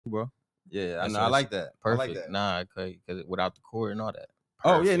bro. Yeah, I like that. Perfect. I like that. Nah, cause without the cord and all that.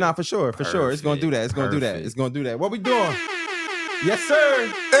 Perfect. Oh yeah, nah, for sure. It's gonna do that. It's gonna do that. What we doing? Yes, sir.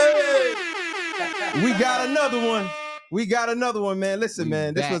 Hey, we got another one. Man. Listen,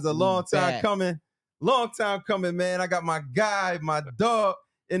 man, this was a long time coming. Man. I got my guy, my dog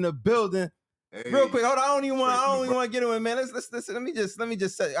in the building. Hey. Real quick, hold on. I don't even want to get in, man. Let's let me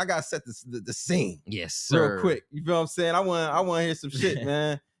just say, I gotta set the scene. Yes, sir. Real quick. You feel what I'm saying? I want to hear some shit,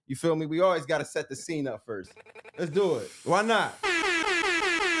 man. You feel me? We always gotta set the scene up first. Let's do it. Why not?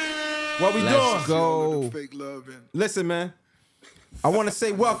 What we doing? Let's go. Listen, man. I want to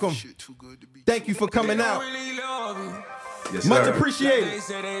say welcome. Thank you for coming out. Yes, much appreciated.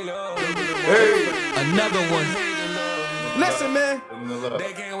 Hey, another one. Listen, man.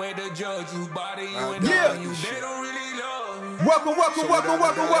 They can't wait to judge you, body you and yeah. You. They don't really love you. Welcome.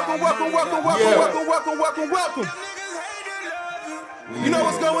 You know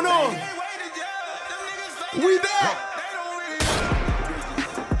what's going on? We back.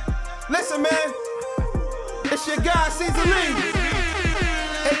 Listen, man. It's your guy, Caesar Lee,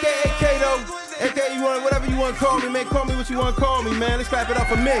 aka Kato, aka whatever you want to call me, man. Call me what you want to call me, man. Let's clap it up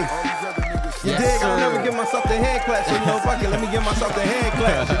for me. You dig? I'll never give myself the hand clap, so fuck it. Let me give myself the hand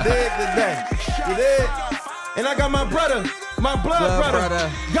clap. You dig today? You dig? And I got my brother, my blood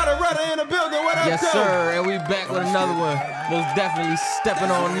brother. Got a rudder in the building. What up, yes, sir. And we back with another one. Most definitely stepping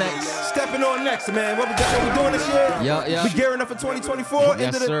on next, man. What we doing this year? Yeah. We gearing up for 2024.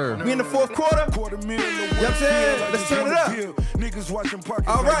 Yes, sir. We in the fourth quarter. You know what I'm saying? Let's turn it up.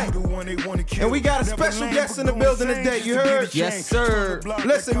 All right. And we got a special guest in the building today. You heard? Yes, sir.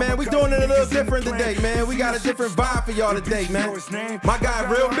 Listen, man, we doing it a little different today, man. We got a different vibe for y'all today, man. My guy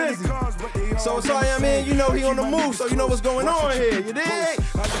real busy. So sorry, I mean, you know he on the move, so you know what's going on here. You dig?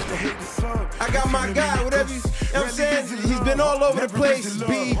 I got my guy, whatever you know what I'm saying? He's been all over the place.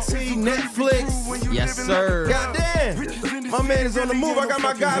 BT, Netflix. Yes, sir. Goddamn. My man is on the move. I got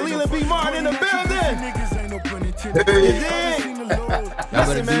my guy Leland B in the building. You dig?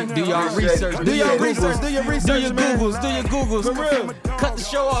 Listen, man. Do y'all research. Do your research, man. Do your Googles. For real. Cut the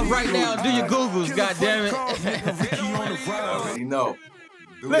show off right now. Do your Googles, goddammit. You know.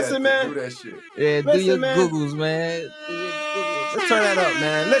 Listen, man. Do that shit. Yeah, do your Googles, man. Let's turn that up,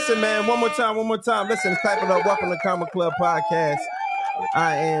 man. Listen, man. One more time. Listen, clap it up. Welcome to Comic Club Podcast.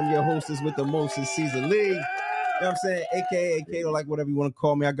 I am your hostess with the mostest, Caesar Lee. You know what I'm saying? AKA Kato, like whatever you want to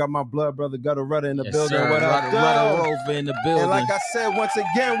call me. I got my blood brother, Gutter Rudder in the building. Sir. What up, Rudder Rover in the building. And like I said, once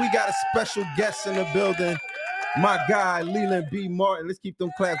again, we got a special guest in the building. My guy, Leland B. Martin. Let's keep them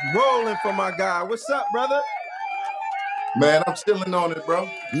claps rolling for my guy. What's up, brother? Man, I'm chilling on it, bro.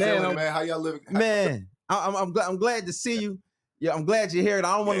 Man, man, how y'all living? Man, I'm glad to see you. Yeah, I'm glad you're here. And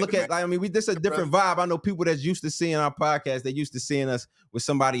I don't want to look at, I mean, this is a different vibe. I know people that's used to seeing our podcast, they used to seeing us with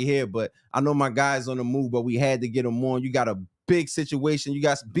somebody here, but I know my guys on the move, but we had to get them on. You got a big situation. You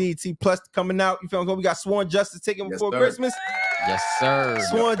got BT Plus coming out. You feel me? We got Sworn Justice taking before Christmas. Yes, sir.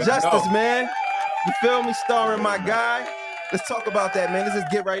 Sworn Justice, man. You feel me? Starring my guy. Let's talk about that, man. Let's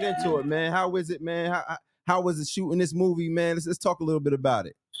just get right into it, man. How is it, man? How was it shooting this movie, man? Let's talk a little bit about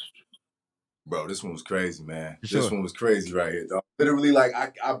it. Bro, this one was crazy, man. Sure. This one was crazy right here, dog. Literally, like,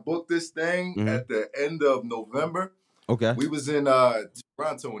 I booked this thing at the end of November. Okay. We was in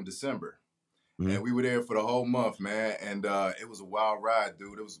Toronto in December. And we were there for the whole month, man. And it was a wild ride,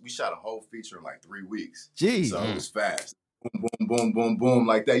 dude. We shot a whole feature in like 3 weeks. Jeez. So it was fast. Boom, boom, boom, boom, boom,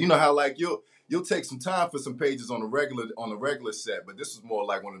 like that. You know how like you'll take some time for some pages on the regular set, but this was more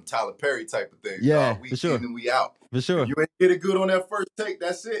like one of them Tyler Perry type of things. Yeah, we for sure. in and we out. For sure. If you ain't get it good on that first take,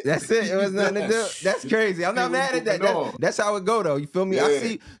 that's it. That's it. It was nothing to do. That's crazy. I'm not mad at that. That's how it go, though. You feel me? Yeah. I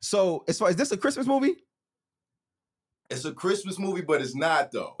see. So, as far as this a Christmas movie? It's a Christmas movie, but it's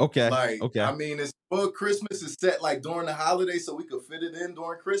not though. Okay. Like, okay. I mean, it's for Christmas. It's set like during the holidays, so we could fit it in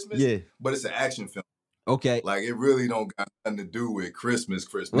during Christmas. Yeah. But it's an action film. Okay. Like it really don't got nothing to do with Christmas.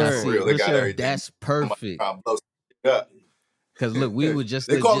 Right. For real. They got everything. That's perfect. Because look, we were just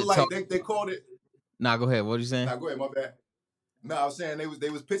they called it like they called it. Nah, go ahead. What are you saying? Nah, go ahead. My bad. No, I was saying they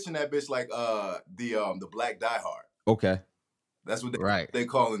was pitching that bitch like the Black Die Hard. Okay. That's what they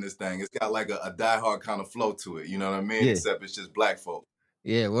calling this thing. It's got like a Die Hard kind of flow to it. You know what I mean? Yeah. Except it's just black folk.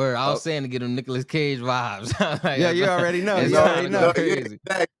 Yeah, word. I was saying to get them Nicolas Cage vibes. Like, yeah, you already know. You already know. Crazy.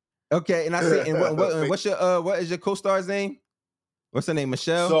 Okay, and I see. And what is your co-star's name? What's her name?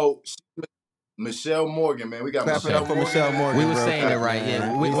 Michelle. So Michelle Morgan, man. We got Clap it up for Michelle Morgan. We were bro. saying it right,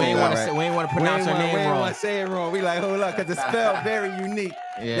 yeah. We ain't want to pronounce her name We ain't wrong. want to say it wrong. We like, hold up, because it's spelled very unique.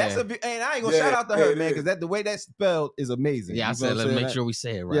 Yeah. That's and I ain't gonna shout out to her, man, because the way that's spelled is amazing. Yeah, I said let's make sure we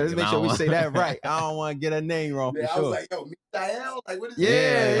say it right. Yeah, let's make sure we say that right. I don't want to get her name wrong for sure. I was like, yo, Michelle, like what is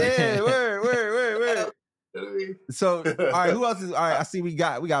yeah, word. So, all right, who else is? All right, I see we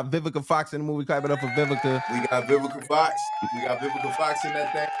got Vivica Fox in the movie. Clap it up for Vivica. We got Vivica Fox. We got Vivica Fox in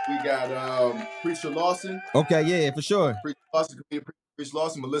that thing. We got Preacher Lawson. Okay, yeah, for sure. Preacher Lawson could be Preacher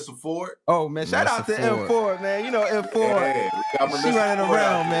Lawson. Melissa Ford. Oh man, shout out to M Ford, man. You know M Ford. Yeah, we got Melissa she running Ford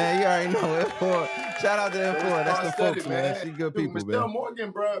around, man. You already know M Ford. Shout out to M Ford. That's the folks, man. She good people, man. Michelle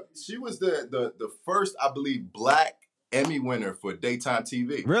Morgan, bro. She was the first, I believe, Black Emmy winner for daytime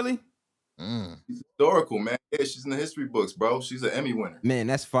TV. Really? She's historical, man. Yeah, she's in the history books, bro. She's an Emmy winner. Man,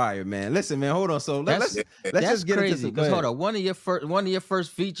 that's fire, man. Listen, man, hold on. So let's just get crazy, into some. Because hold on, one of your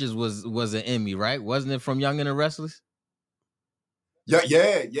first features was an Emmy, right? Wasn't it from Young and the Restless? Yeah.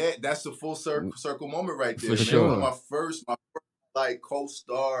 That's the full circle moment right there. For sure. My first like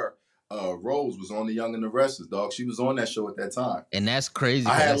co-star roles was on the Young and the Restless, dog. She was on that show at that time. And that's crazy.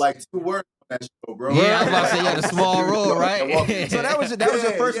 I had like 2 words on that show, bro. Yeah, I was about to say you had a small role, right? So that was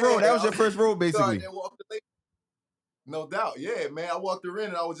your first role. That was your first role, basically. No doubt. Yeah, man. I walked her in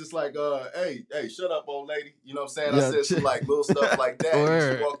and I was just like, hey, shut up, old lady. You know what I'm saying? I said some like little stuff like that.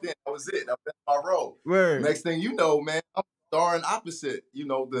 And she walked in. That was it. That was my role. Word. Next thing you know, man, I'm starring opposite, you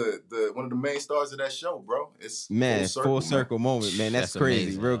know, the one of the main stars of that show, bro. It's full circle moment, man. That's crazy.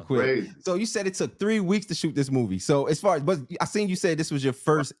 Amazing, real quick. Crazy. So you said it took 3 weeks to shoot this movie. So as far as, but I seen you said this was your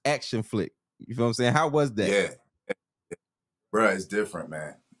first action flick. You feel what I'm saying? How was that? Yeah. Bro, it's different,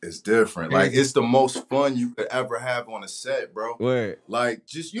 man. It's different. Like, it's the most fun you could ever have on a set, bro. Word. Like,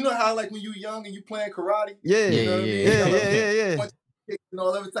 just, you know how, like, when you young and you playing karate? Yeah. You know what I mean? Yeah. And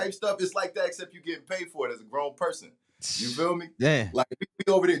all that type stuff. It's like that, except you getting paid for it as a grown person. You feel me? Yeah. Like, we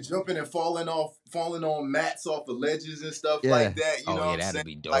be over there jumping and falling on mats off of ledges and stuff like that. You know what I'm saying?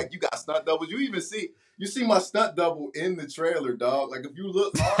 Be dope. Like, you got stunt doubles. You see my stunt double in the trailer, dog. Like, if you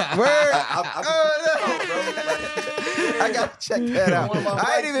look hard, I gotta check that out.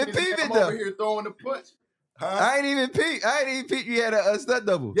 I ain't even peep it though. Over here throwing the punch. Huh? I ain't even peep. You had a stunt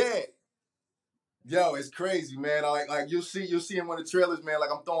double. Yeah. Yo, it's crazy, man. Like you'll see him on the trailers, man.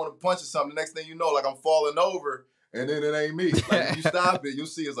 Like I'm throwing a punch or something. The next thing you know, like I'm falling over, and then it ain't me. Like if you stop it, you'll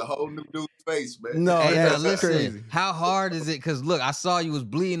see it's a whole new dude's face, man. No, hey, that's crazy. How hard is it? Because look, I saw you was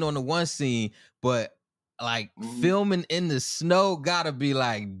bleeding on the one scene, but like filming in the snow gotta be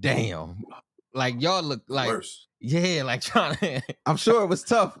like, damn. Like y'all look like worse. Yeah, like trying to. I'm sure it was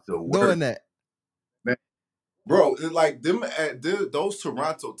tough doing that. Man. Bro, like those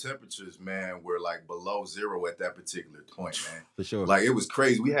Toronto temperatures, man, were like below 0 at that particular point, man. For sure. Like it was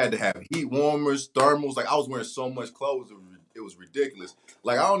crazy. We had to have heat warmers, thermals. Like I was wearing so much clothes, it was ridiculous.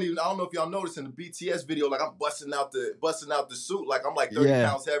 Like I don't know if y'all noticed in the BTS video, like I'm busting out the suit, like I'm like 30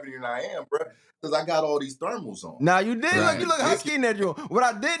 pounds heavier than I am, bro. Because I got all these thermals on. Now you did look husky in that joint. What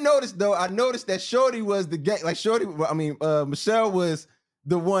I did notice though, I noticed that Shorty was the gang. Like Michelle was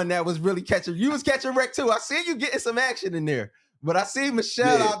the one that was really catching. You was catching wreck too. I see you getting some action in there. But I see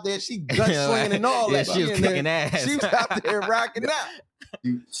Michelle out there. She gunslinging and all that. She was kicking ass. She was out there rocking out.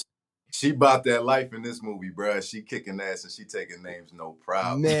 She bought that life in this movie, bro. She kicking ass and she taking names no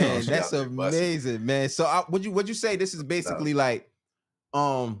problem. Man, that's amazing, man. So would you say this is basically like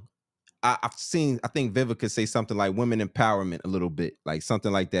I think Vivica say something like women empowerment a little bit, like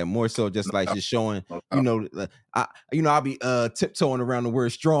something like that. More so just like just showing, I'll be tiptoeing around the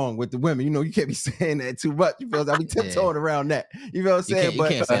word strong with the women. You know, you can't be saying that too much. You feel? I'll be tiptoeing around that. You know what I'm saying? You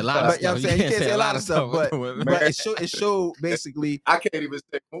can't say a lot of stuff. You can't say a lot of stuff, but it showed basically. I can't even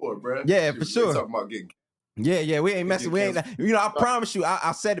say more, bro. Yeah, for sure. Talking about getting. Yeah, we ain't messing. We ain't. I promise you.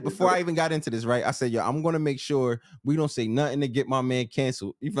 I said it before I even got into this. Right? I said, I'm gonna make sure we don't say nothing to get my man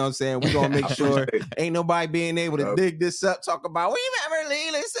canceled. You know what I'm saying? We gonna make sure ain't nobody being able to dig this up. Talk about we remember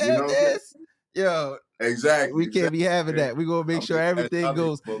Leland said this. Yo, exactly. We can't be having that. We gonna make sure everything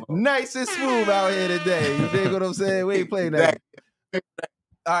goes nice and smooth out here today. You dig what I'm saying? We ain't playing that. All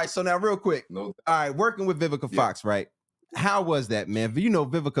right. So now, real quick. All right, working with Vivica Fox, right? How was that, man? You know,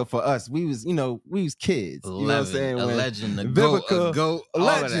 Vivica for us, we was kids. You know what I'm saying? A legend, a Vivica, goat, a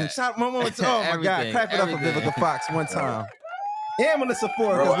legend. Shout my mom. Oh my God, clap it up for Vivica Fox one time. And Melissa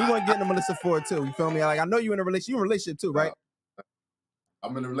Ford, because we want to get into Melissa Ford too. You feel me? Like I know you in a relationship. You in a relationship too, right?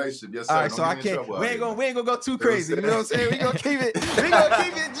 I'm in a relationship, yes, sir. All right, so I can't. We ain't gonna go too crazy. You know what I'm saying? We gonna keep it. We gonna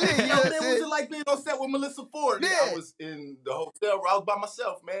keep it G. You know what I'm saying? What's it like being on set with Melissa Ford. Yeah. I was in the hotel where I was by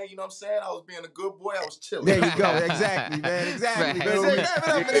myself, man. You know what I'm saying? I was being a good boy. I was chilling. There you go. Exactly, man. Exactly. Man. Say that up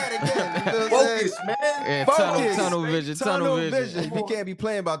for that again. You know Focus, man. Yeah, Focus. Tunnel vision. Tunnel vision. You can't be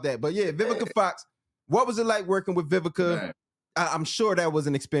playing about that. But yeah, Vivica Fox. What was it like working with Vivica? I'm sure that was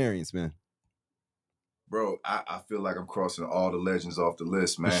an experience, man. Bro, I feel like I'm crossing all the legends off the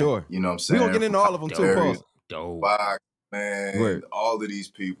list, man. For sure. You know what I'm saying? We're going to get into all of them too, Dope. Fox, man. All of these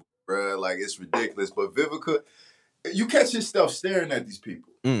people, bro. Like, it's ridiculous. But Vivica, you catch yourself staring at these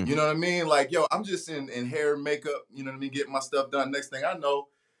people. You know what I mean? Like, yo, I'm just in hair and makeup, you know what I mean? Getting my stuff done. Next thing I know,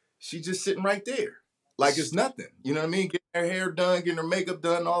 she's just sitting right there. Like it's nothing. You know what I mean? Getting her hair done, getting her makeup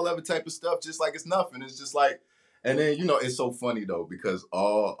done, all other type of stuff, just like it's nothing. It's just like, and then, you know, it's so funny though, because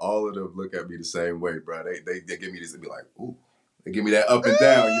all of them look at me the same way, bro. They give me this and be like, ooh. They give me that up and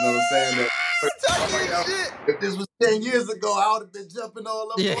down, you know what I'm saying? That, if this was 10 years ago, I would have been jumping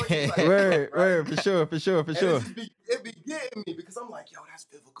all up. Yeah. Like, word, for sure. It be getting me because I'm like, yo, that's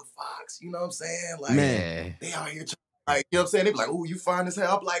Vivica Fox. You know what I'm saying? Like, man, they out here trying. Like, you know what I'm saying? They be like, "Ooh, you fine as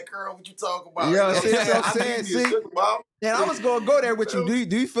hell." I'm like, "Girl, what you talking about?" Yo, see what I'm saying? See, and I was gonna go there with you.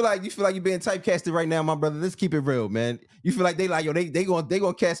 Do you feel like you're being typecasted right now, my brother? Let's keep it real, man. You feel like they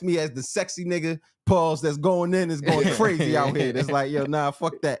gonna cast me as the sexy nigga, pause that's going in is going crazy out here. It's like, yo, nah,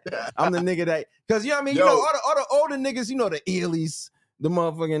 fuck that. I'm the nigga that, because you know what I mean. You know all the older niggas, you know the Ealies. The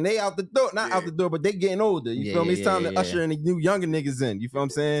motherfucking, they out the door, not out the door, but they getting older. You feel me? It's time to usher in the new younger niggas in. You feel what I'm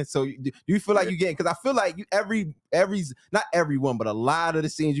saying? So do you feel like you getting, because I feel like you not everyone, but a lot of the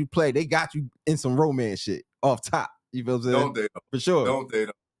scenes you play, they got you in some romance shit off top. You feel what I'm saying? Don't they though? For sure. Don't they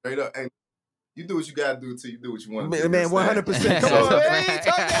though? Straight up. Hey, you do what you gotta do till you do what you want to do. Man, 100%. Come on, man.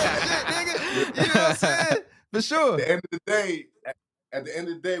 Talk that shit, nigga. You know what I'm saying? For sure. At the end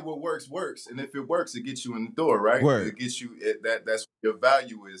of the day, what works, and if it works, it gets you in the door, right? Word. It gets you that's what your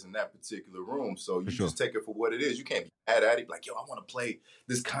value is in that particular room. So you just take it for what it is. You can't be mad at it, like, yo, I want to play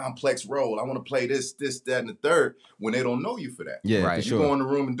this complex role. I want to play this, that, and the third, when they don't know you for that. Yeah, right. For you go in the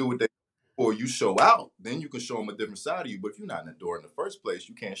room and do what they or you show out, then you can show them a different side of you. But if you're not in the door in the first place,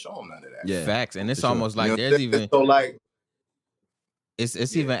 you can't show them none of that. Yeah, facts. And it's almost like there's even so like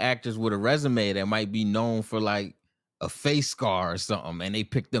it's even actors with a resume that might be known for like a face scar or something, and they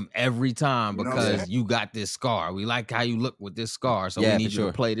pick them every time because you got this scar. We like how you look with this scar, so we need you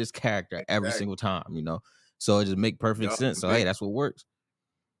to play this character every single time, you know? So it just make perfect sense. So, hey, that's what works.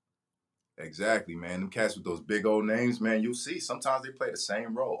 Exactly, man. Them cats with those big old names, man, you'll see. Sometimes they play the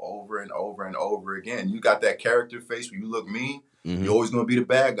same role over and over and over again. You got that character face where you look mean. You're always going to be the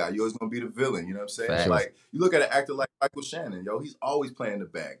bad guy. You're always going to be the villain. You know what I'm saying? Facts. Like, you look at an actor like Michael Shannon, yo, he's always playing the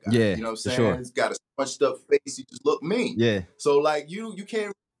bad guy. Yeah, you know what I'm saying? He's got a scrunched up face. He just look mean. Yeah. So, like, you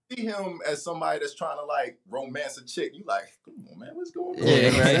can't see him as somebody that's trying to, like, romance a chick. You like, come on, man, what's going on?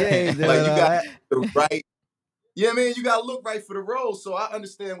 Yeah, man? Like, you got the right. Yeah, man, you gotta look right for the role. So I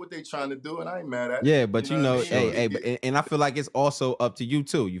understand what they're trying to do, and I ain't mad at it. Yeah, but you know, and I feel like it's also up to you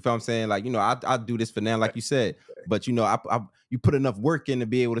too. You feel what I'm saying? Like, you know, I do this for now, like you said, but you know, you put enough work in to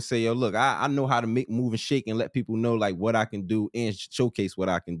be able to say, yo, look, I know how to make, move, and shake, and let people know like what I can do and showcase what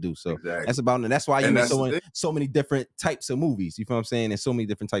I can do. So that's why you're in so many different types of movies. You feel what I'm saying? And so many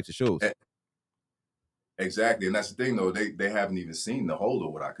different types of shows. Exactly, and that's the thing though. They haven't even seen the whole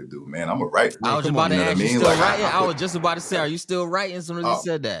of what I could do, man. I'm a writer. I was about to ask you, still writing? I was just about to say, are you still writing? As soon as you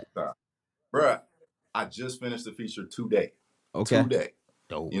said that, bruh, I just finished the feature today. Okay, today.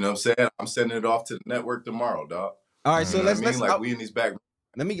 Dope. You know what I'm saying? I'm sending it off to the network tomorrow, dog. All right, so let's like we in these back.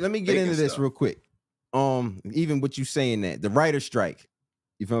 Let me get into this real quick. Even with you saying that, the writer's strike.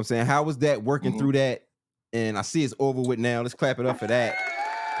 You feel what I'm saying? How was that working through that? And I see it's over with now. Let's clap it up for that.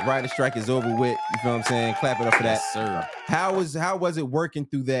 The writer's strike is over with. You feel what I'm saying? Clap it up for that. Yes, sir. How was it working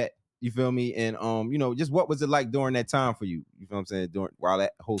through that? You feel me? And you know, just what was it like during that time for you? You feel what I'm saying? While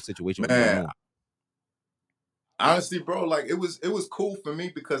that whole situation was going on. Honestly, bro, like it was cool for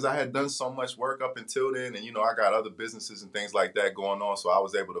me because I had done so much work up until then, and you know, I got other businesses and things like that going on, so I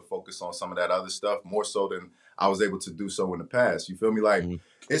was able to focus on some of that other stuff more so than I was able to do so in the past. You feel me? Like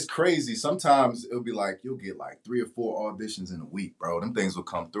it's crazy. Sometimes it'll be like you'll get like 3 or 4 auditions in a week, bro. Them things will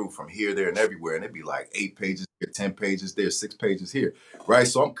come through from here, there, and everywhere, and it'd be like 8 pages here, 10 pages there, 6 pages here, right?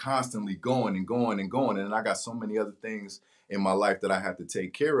 So I'm constantly going and going and going, and I got so many other things in my life that I have to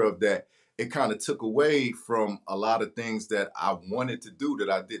take care of that it kind of took away from a lot of things that I wanted to do that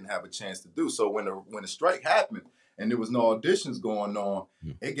I didn't have a chance to do. So when the strike happened and there was no auditions going on,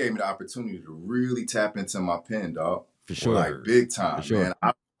 it gave me the opportunity to really tap into my pen, dog. For sure. Like big time, sure.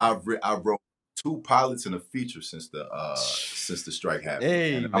 man. I wrote 2 pilots and a feature since the strike happened.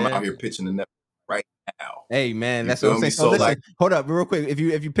 Hey, I'm out here pitching the net right now. Hey man, that's what I'm saying. So listen, hold up real quick. If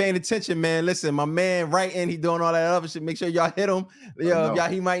you paying attention, man, listen, my man writing, he doing all that other shit. Make sure y'all hit him. Y'all,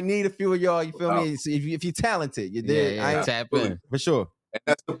 he might need a few of y'all. You feel me? If you're talented, you did. Yeah, tap in for sure. And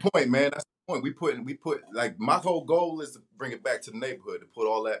that's the point, man. That's the point. We put like my whole goal is to bring it back to the neighborhood, to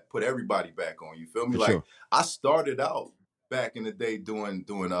put everybody back on. You feel me? For sure. I started out back in the day doing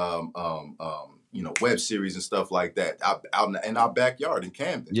web series and stuff like that out in our backyard in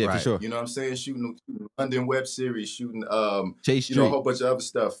Camden. Yeah, for sure. You know what I'm saying? Shooting London web series, shooting Chase Street. a whole bunch of other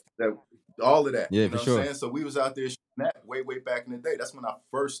stuff, all of that. Yeah, you know for sure. What I'm saying? So we was out there shooting that way back in the day. That's when I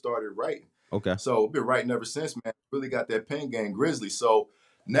first started writing. Okay. So I've been writing ever since, man. Really got that pen game grizzly. So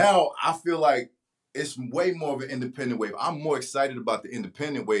now I feel like it's way more of an independent wave. I'm more excited about the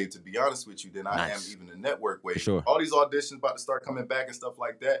independent wave, to be honest with you, than I am even the network wave. For sure. All these auditions about to start coming back and stuff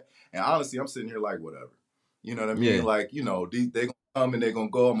like that. And honestly, I'm sitting here like, whatever. You know what I mean? Yeah. Like, they're going to come and they're going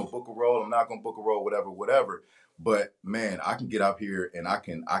to go. I'm going to book a role. I'm not going to book a role, whatever. But man, I can get out here and I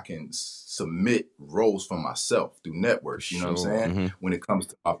can submit roles for myself through networks. You know what I'm saying? Mm-hmm. When it comes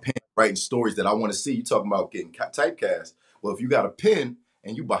to my pen, writing stories that I want to see. You talking about getting typecast. Well, if you got a pen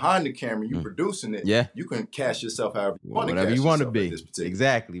and you behind the camera, you producing it, you can cast yourself however you want to. Whatever you want to be.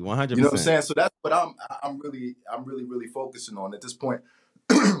 Exactly, 100%. You know what I'm saying? So that's what I'm really focusing on at this point.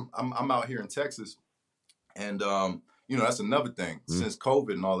 I'm out here in Texas, and that's another thing. Since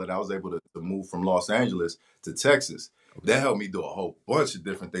COVID and all that, I was able to move from Los Angeles to Texas. Okay. That helped me do a whole bunch of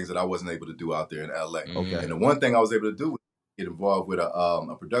different things that I wasn't able to do out there in LA. Okay. And the one thing I was able to do was get involved with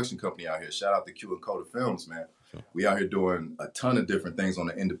a production company out here. Shout out to Q and Coda Films, man. Sure. We out here doing a ton of different things on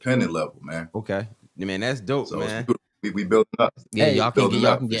the independent level, man. Okay. Man, that's dope, so man. We building up. Yeah, y'all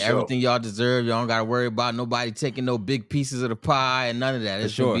can get everything y'all deserve. Y'all don't gotta worry about nobody taking no big pieces of the pie and none of that.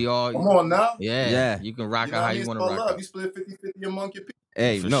 It's gonna be all. Come on now. Yeah. You can rock out how you want to rock. You split 50-50 among your people.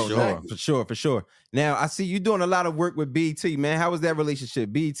 Hey, for sure. Now I see you doing a lot of work with BET, man. How was that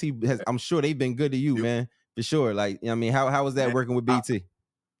relationship? BET I'm sure they've been good to you, man. For sure. Like, I mean, how was that working with BET?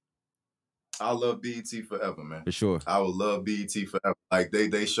 I love BET forever, man. For sure. I would love BET forever. Like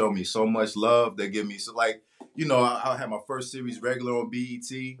they show me so much love. They give me I had my first series regular on BET.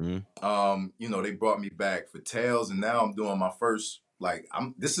 Mm-hmm. They brought me back for Tales, and now I'm doing my first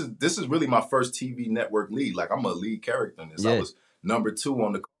this is really my first TV network lead. Like I'm a lead character in this. Yeah. I was number 2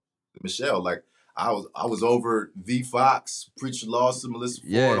 on the Michelle. Like I was over V Fox, Preacher Lawson, Melissa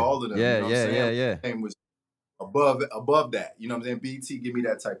Ford, all of them. Yeah, you know what I'm saying? Yeah. My name was above that. You know what I'm saying? BET give me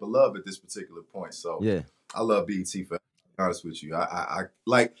that type of love at this particular point. So yeah, I love BET for honest with you. I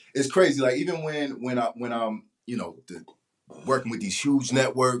like it's crazy. Like even when I'm working with these huge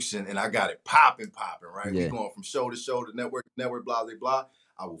networks and I got it popping, right? Yeah. We going from show to show to network, blah, blah, blah.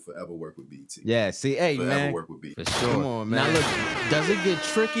 I will forever work with BET. Yeah, see, hey, forever man. work with BET. For sure. Come on, man. Now, look, does it get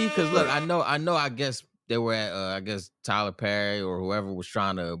tricky? Because, look, I know, I guess they were at, Tyler Perry or whoever was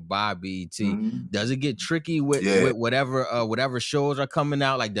trying to buy BET. Mm-hmm. Does it get tricky with whatever shows are coming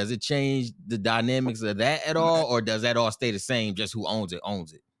out? Like, does it change the dynamics of that at all? Or does that all stay the same? Just who owns it?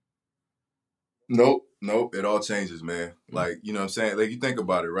 Nope. It all changes, man. Like, you know what I'm saying? Like, you think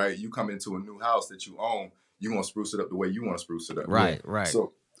about it, right? You come into a new house that you own, you're going to spruce it up the way you want to spruce it up. Right.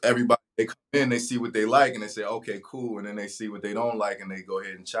 So everybody, they come in, they see what they like, and they say, okay, cool. And then they see what they don't like, and they go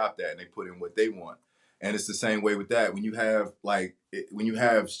ahead and chop that, and they put in what they want. And it's the same way with that. When you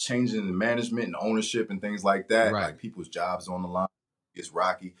have changing in management and ownership and things like that, like people's jobs on the line, it's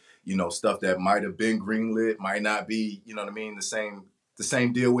rocky. Stuff that might have been greenlit might not be, you know what I mean, the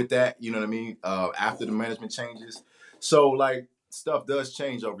same deal with that, you know what I mean, after the management changes. So, like, stuff does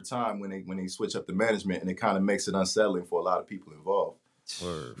change over time when they switch up the management, and it kind of makes it unsettling for a lot of people involved.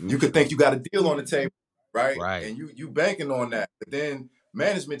 You could think you got a deal on the table, right? And you banking on that. But then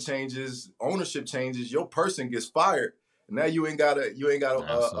management changes, ownership changes, your person gets fired. Now you ain't got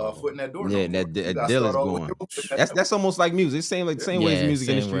a foot in that door. Yeah, that deal is going. That's almost like music. Same way as music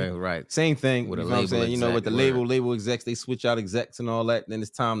industry. Right. Same thing. With with the label execs, they switch out execs and all that. Then it's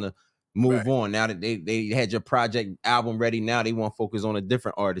time to move on. Now that they had your project album ready, now they want to focus on a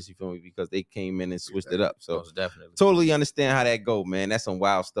different artist, you feel me? Because they came in and switched it up. So definitely totally understand how that go, man. That's some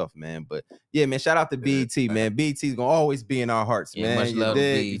wild stuff, man. But yeah, man, shout out to BET, man. BET's gonna always be in our hearts, man. Much love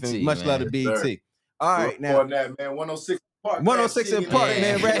to BET. Much love to BET. All right, now. On that, man. 106 Park. 106 in Park,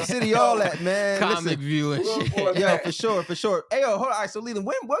 man. Rap City, all that, man. Comic view and shit. Yeah, for sure. Hey, hold on. All right, so Leland,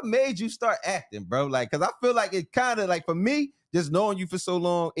 what made you start acting, bro? Like, because I feel like it kind of, like, for me, just knowing you for so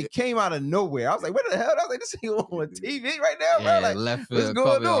long, it came out of nowhere. I was like, what the hell? I was like, this ain't on TV right now, bro. Like, left what's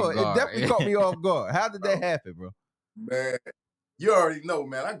going on? It definitely caught me off guard. How did that happen, bro? Man, You already know,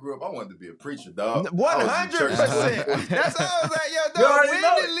 man. I grew up. I wanted to be a preacher, dog. 100%. That's how I was like, yo, dog. When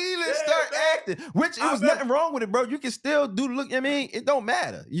did Leland start acting? Which it was nothing wrong with it, bro. You can still do look. I mean, it don't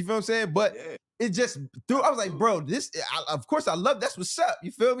matter. You feel what I'm saying? But it just threw. I was like, bro, this. Of course, I love. That's what's up. You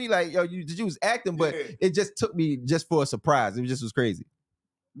feel me? Like, yo, you was acting, but it just took me just for a surprise. It just was crazy.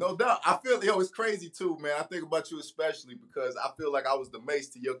 No doubt. I feel, yo, it's crazy too, man. I think about you especially because I feel like I was the mace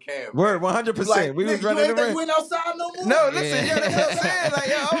to your Cam. Word, 100%. Like, we was running around. You went outside no more? No, listen, yo, that's what I'm saying. Like,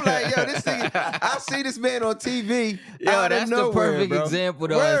 yo, I'm like, yo, this thing, I see this man on TV. Yo, that's the perfect example,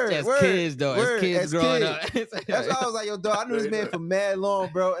 though, as kids, though. As kids growing up. That's why I was like, yo, dog, I knew this man for mad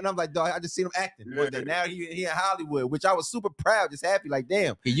long, bro. And I'm like, dog, I just seen him acting one day. Now he in Hollywood, which I was super proud, just happy, like,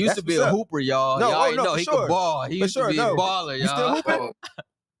 damn. He used to be a hooper, y'all. Y'all know he could ball. He used to be a baller, y'all. You still hooping?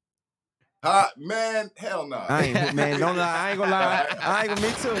 Man, hell no. I ain't, man, don't lie. I ain't gonna lie. I ain't gonna,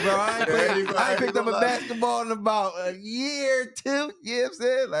 me too, bro. I ain't picked up a basketball in about a year or two. You know what I'm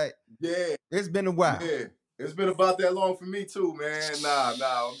saying? Like, yeah, it's been a while. Yeah, it's been about that long for me too, man. Nah.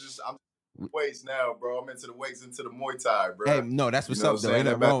 I'm weights now, bro. I'm into the weights, into the Muay Thai, bro. Hey, no, that's what's up, though. Ain't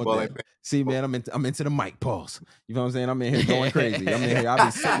nothing wrong with that. See, man, I'm into the mic pause. You know what I'm saying? I'm in here going crazy. I'm in here. I'll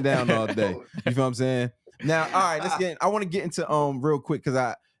be sitting down all day. You feel what I'm saying? Now, all right, I want to get into real quick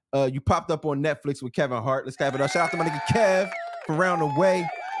because you popped up on Netflix with Kevin Hart. Let's clap it up. Shout out to my nigga Kev from Round the Way,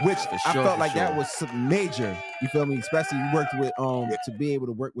 which I felt like that was major. You feel me? Especially you worked with to be able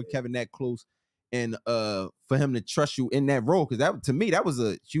to work with Kevin that close and for him to trust you in that role, because that to me that was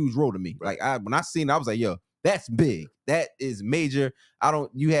a huge role to me. Like when I seen it, I was like, yo, that's big. That is major.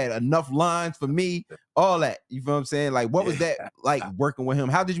 You had enough lines for me, all that. You feel what I'm saying? Like, what was that like working with him?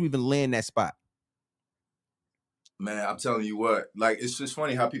 How did you even land that spot? Man, I'm telling you what, like, it's just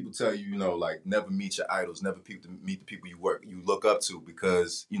funny how people tell you, you know, like, never meet your idols, never meet the people you look up to,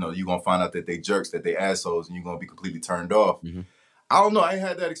 because, you know, you're going to find out that they jerks, that they assholes, and you're going to be completely turned off. Mm-hmm. I don't know. I ain't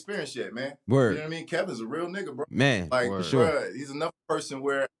had that experience yet, man. Word. You know what I mean? Kevin's a real nigga, bro. Man, like, for sure. He's enough person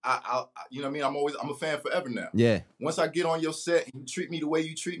where I you know what I mean? I'm a fan forever now. Yeah. Once I get on your set and you treat me the way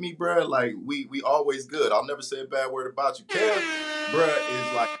you treat me, bro, like, we always good. I'll never say a bad word about you. Kev, bro,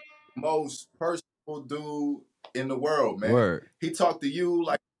 is like the most personal dude in the world, man. Word. He talked to you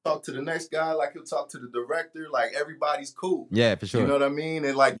like he talk to the next guy, like he'll talk to the director, like everybody's cool. Yeah, for sure. You know what I mean?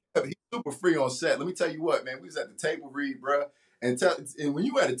 And like he's super free on set. Let me tell you what, man, we was at the table read, bro. And when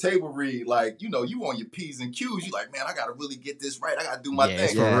you at a table read, like, you know, you on your P's and Q's, you like, man, I gotta really get this right. I gotta do my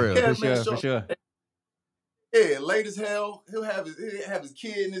thing. Yeah, for real. Yeah, for sure. Yeah, late as hell. He'll have his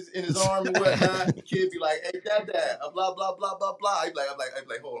kid in his arm and whatnot. The kid be like, hey, dad, blah blah blah blah blah. I'm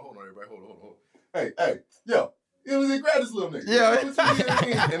like, hold on, everybody, hold on. Hey, yo. You know what I'm saying? Grab this little nigga. Yeah. You know what I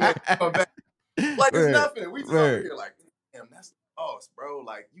mean? And then come back. Like it's nothing. We just over here like, damn, that's the boss, bro.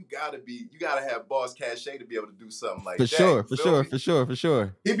 Like you gotta have boss cachet to be able to do something like that. For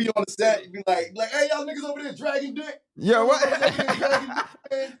sure. He be on the set, he be like, hey, y'all niggas over there dragging dick. Yo, what?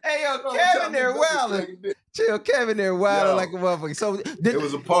 Hey, yo, Kevin there wilding. Chill, Kevin there wilding like a motherfucker. So it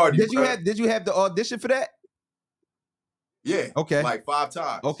was a party. Did you have the audition for that? Yeah. Okay. Like 5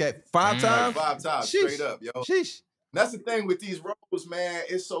 times. Okay. 5 times? Like 5 times. Sheesh. Straight up, yo. Sheesh. That's the thing with these roles, man.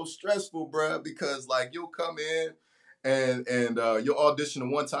 It's so stressful, bro, because like you'll come in and you'll audition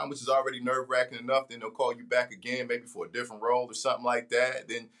one time, which is already nerve-wracking enough. Then they'll call you back again, maybe for a different role or something like that.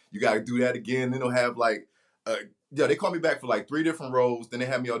 Then you got to do that again. Then they'll have like, they called me back for like 3 different roles. Then they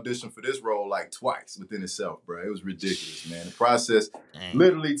had me audition for this role like twice within itself, bro. It was ridiculous, man. The process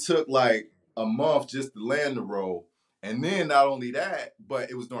literally took like a month just to land the role. And then not only that, but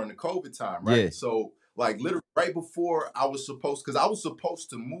it was during the COVID time, right? Yeah. So like literally right before I was supposed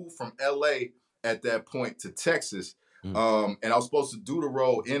to move from LA at that point to Texas. And I was supposed to do the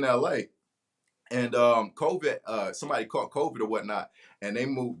role in LA. And COVID, somebody caught COVID or whatnot, and they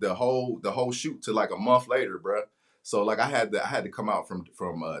moved the whole shoot to like a month later, bro. So like I had to come out from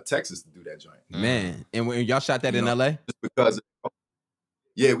Texas to do that joint. Man, and when y'all shot that in LA? Just because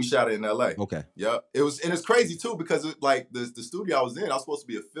yeah, we shot it in LA. Okay. Yeah. It's crazy too because like the studio I was in, I was supposed to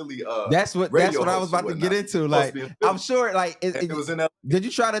be a Philly That's what I was about to get into. Like I'm sure like it was in LA. Did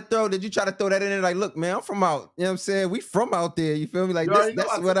you try to throw that in there? Like, look, man, I'm from out, you know what I'm saying? We from out there. You feel me? Like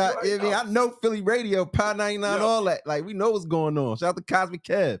that's what I know Philly radio, Power 99, all that. Like we know what's going on. Shout out to Cosmic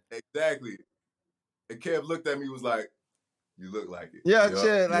Kev. Exactly. And Kev looked at me, was like, you look like it. Yeah,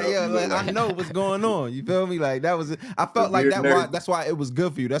 chill. Like, I know what's going on. You feel me? Like that was. I felt like that's why it was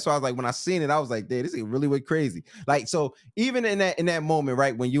good for you. That's why I was like, when I seen it, I was like, "Damn, this really went crazy." Like, so even in that moment,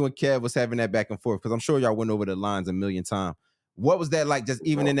 right when you and Kev was having that back and forth, because I'm sure y'all went over the lines a million times. What was that like? Just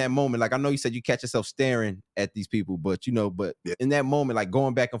even in that moment, like I know you said you catch yourself staring at these people, but in that moment, like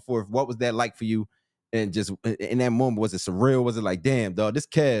going back and forth, what was that like for you? And just in that moment, was it surreal? Was it like, damn, dog, this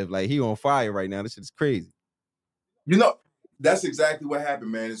Kev, like he on fire right now. This shit is crazy. You know, that's exactly what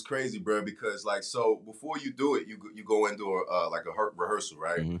happened, man. It's crazy, bro. Because like, so before you do it, you go into a rehearsal,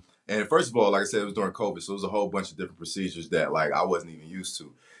 right? Mm-hmm. And first of all, like I said, it was during COVID, so it was a whole bunch of different procedures that like I wasn't even used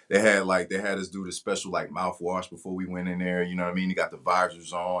to. They had us do the special like mouthwash before we went in there. You know what I mean? You got the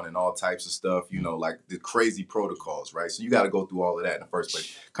visors on and all types of stuff. You know, like the crazy protocols, right? So you got to go through all of that in the first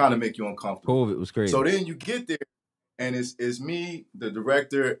place. Kind of make you uncomfortable. COVID was crazy. So then you get there, and it's me, the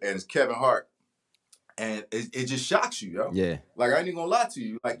director, and it's Kevin Hart. And it just shocks you, yo. Yeah. Like, I ain't even gonna lie to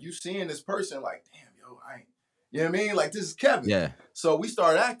you. Like, you seeing this person, like, damn, yo, you know what I mean? Like, this is Kevin. Yeah. So we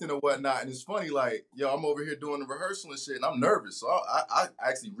started acting and whatnot, and it's funny, like, yo, I'm over here doing the rehearsal and shit, and I'm nervous. So I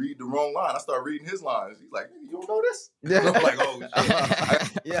actually read the wrong line. I start reading his lines. He's like, you don't know this? Yeah. I'm like, oh, shit. I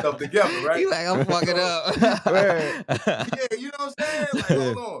got stuff together, right? He's like, I'm fucking up. Yeah, you know what I'm saying? Like,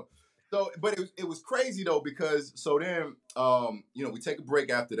 hold on. So, but it was crazy, though, because so then, you know, we take a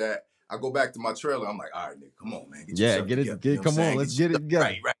break after that. I go back to my trailer. I'm like, all right, nigga, come on, man. Come on, let's get it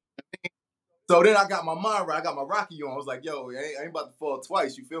together. Right. So then I got my mind right. I got my Rocky on. I was like, yo, I ain't about to fall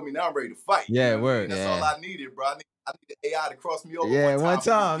twice. You feel me? Now I'm ready to fight. Yeah, you know word. That's all I needed, bro. I need the AI to cross me over. Yeah, one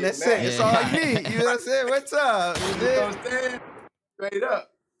time. That's it. That's all I need. You know what I'm saying? One time. You know what I'm saying? Straight up.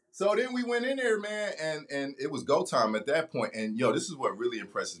 So then we went in there, man, and it was go time at that point. And yo, this is what really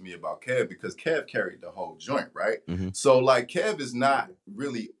impresses me about Kev, because Kev carried the whole joint, right? Mm-hmm. So like Kev is not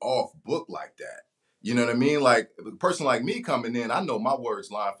really off book like that. You know what I mean? Like a person like me coming in, I know my words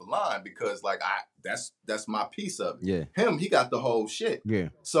line for line because like that's my piece of it. Yeah. Him, he got the whole shit. Yeah.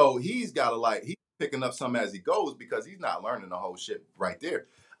 So he's got to he's picking up some as he goes because he's not learning the whole shit right there.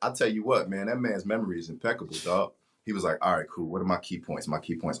 I'll tell you what, man, that man's memory is impeccable, dog. He was like, all right, cool. What are my key points? My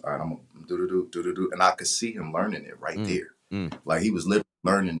key points. All right, I'm going to do. And I could see him learning it right there. Like he was literally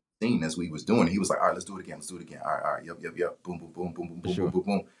learning the scene as we was doing it. He was like, all right, let's do it again. All right. Yep. Boom, boom, boom, boom, boom, boom, boom,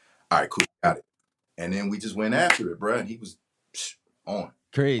 boom. All right, cool. Got it. And then we just went after it, bro. And he was on.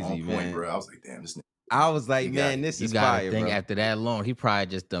 Crazy, on point, man. Bro. I was like, damn, this nigga. I was like, man, this is fire, bro. After that long, he probably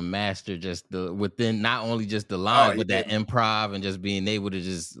just the master, just within not only just the lines, but that improv and just being able to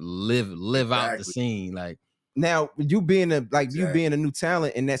just live out the scene, like. Now, you being a new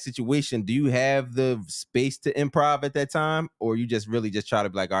talent in that situation, do you have the space to improv at that time, or you just really just try to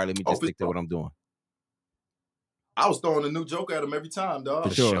be like, all right, let me just stick to what I'm doing? I was throwing a new joke at him every time, dog.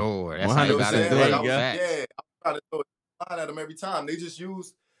 For sure. That's how you gotta do it. Yeah, I was trying to throw a line at him every time. They just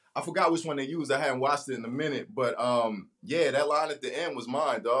used, I forgot which one they used. I hadn't watched it in a minute, but yeah, that line at the end was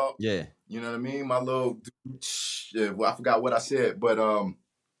mine, dog. Yeah. You know what I mean? My little, well, I forgot what I said, but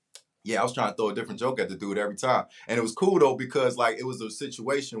yeah, I was trying to throw a different joke at the dude every time. And it was cool though, because like it was a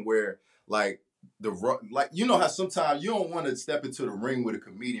situation where like you know how sometimes you don't want to step into the ring with a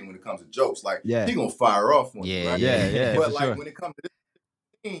comedian when it comes to jokes. Like he gonna fire off on you, right? Yeah. But like when it comes to this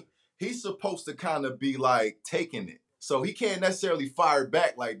thing, he's supposed to kind of be like taking it. So he can't necessarily fire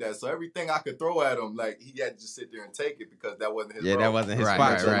back like that. So everything I could throw at him, like he had to just sit there and take it because that wasn't his role. That wasn't his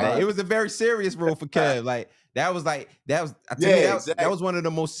spot. Right. It was a very serious role for Kev. That was one of the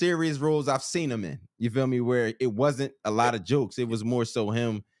most serious roles I've seen him in. You feel me? Where it wasn't a lot of jokes. It was more so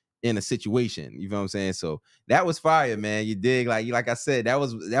him in a situation. You feel what I'm saying? So that was fire, man. You dig? Like I said, that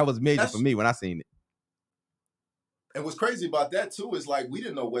was major for me when I seen it. And what's crazy about that too is like we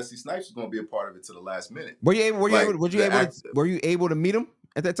didn't know Wesley Snipes was going to be a part of it to the last minute. Were you able to meet him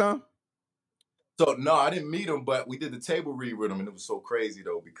at that time? So no, I didn't meet him, but we did the table read with him, and it was so crazy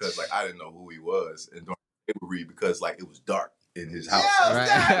though because like I didn't know who he was, and during the table read because like it was dark in his house.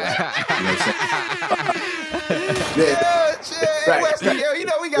 Wesley, yo, you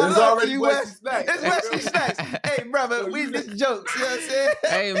know we got love for you, Wes. It's Wesley Snipes. Hey, brother, we just jokes. You know what I'm saying?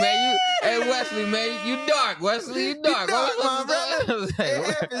 Hey, man, Wesley, man, you dark. Wesley, you dark. My brother.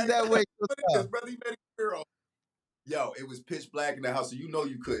 It happens that way. Brother, you made a hero. Yo, it was pitch black in the house, so you know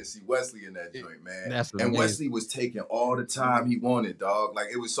you couldn't see Wesley in that joint, man. And Wesley was taking all the time he wanted, dog. Like,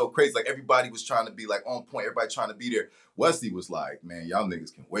 it was so crazy. Like, everybody was trying to be, like, on point. Everybody trying to be there. Wesley was like, man, y'all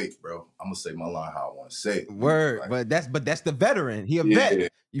niggas can wait, bro. I'm going to say my line how I want to say it. Word. Like, but that's the veteran. He a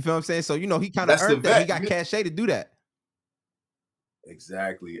vet. You feel what I'm saying? So, you know, he kind of earned that. He got cachet to do that.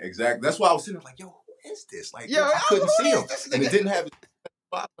 Exactly. That's why I was sitting there like, yo, who is this? Like, yo, I couldn't see him. And it didn't have his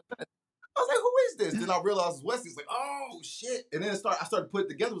I was like, who is this? Then I realized Wesley's like, oh, shit. And then I started putting it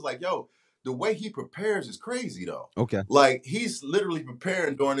together. It was like, yo, the way he prepares is crazy, though. Okay. Like, he's literally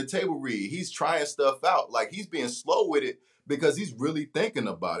preparing during the table read. He's trying stuff out. Like, he's being slow with it because he's really thinking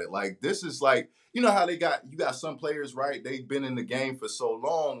about it. Like, this is like, you know how you got some players, right? They've been in the game for so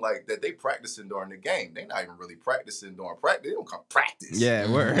long, like, that they practicing during the game. They're not even really practicing during practice. They don't come practice.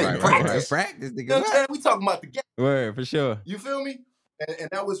 Yeah, word. Right. Practice. You know what I'm saying? We talking about the game. Word, for sure. You feel me? And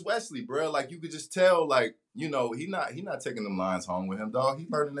that was Wesley, bro. Like, you could just tell, like, you know, he not taking them lines home with him, dog. He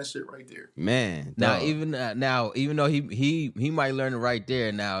learning that shit right there, man. Now, even though he might learn it right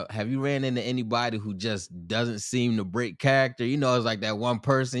there. Now, have you ran into anybody who just doesn't seem to break character? You know, it's like that one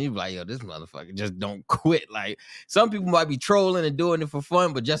person. You be like, yo, this motherfucker just don't quit. Like, some people might be trolling and doing it for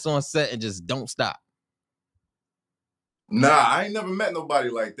fun, but just on set and just don't stop. Nah, I ain't never met nobody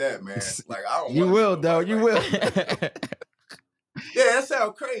like that, man. Like, I don't. You will, though. You will. Yeah, that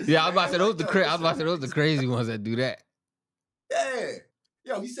sounds crazy. Yeah, I was about to say those the crazy ones that do that. Yeah.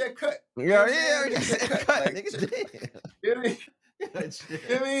 Yo, he said cut. Yeah, he said cut. Like,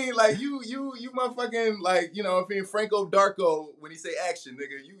 I mean, like you motherfucking, like, you know, if you're Franco Darko when he say action,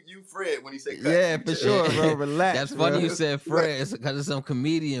 nigga, you Fred when he say cut. Yeah, for sure, bro. Relax. That's funny you said Fred. It's because it's some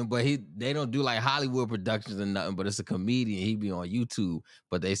comedian, but they don't do like Hollywood productions and nothing. But it's a comedian. He be on YouTube,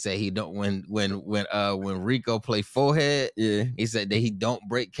 but they say he don't when Rico play Forehead. Yeah, he said that he don't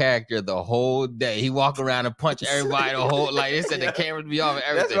break character the whole day. He walk around and punch everybody the whole, like they said the cameras be off and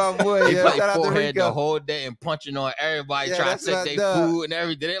everything. That's my boy. He play Forehead the whole day and punching on everybody, trying to take their food and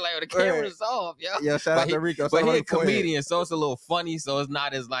everything. They like, the camera's off, yo. Yeah, shout out to Rico. But he's a comedian, so it's a little funny, so it's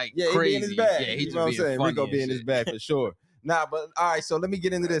not as like crazy. He in his bag. Yeah, he you know what I'm saying? Rico be in his bag for sure. Nah, but all right, so let me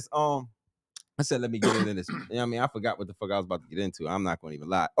get into this. I said let me get into this. You know what I mean? I forgot what the fuck I was about to get into. I'm not gonna even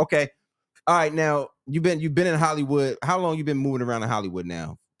lie. Okay. All right, now you've been in Hollywood. How long you been moving around in Hollywood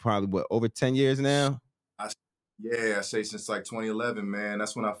now? Probably what, over 10 years now? I say since like 2011, man.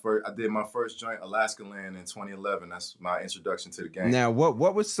 That's when I did my first joint, Alaska Land, in 2011. That's my introduction to the game. Now,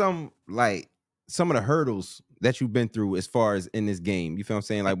 what was some of the hurdles that you've been through as far as in this game? You feel what I'm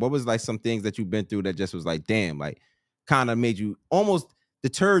saying? Like, what was like some things that you've been through that just was like, damn, like kind of made you almost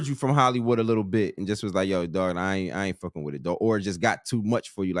deterred you from Hollywood a little bit and just was like, yo, dog, I ain't fucking with it, dog. Or it just got too much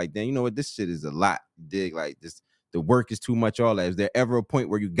for you. Like, damn, you know what? This shit is a lot. Dig, like this, the work is too much, all that. Is there ever a point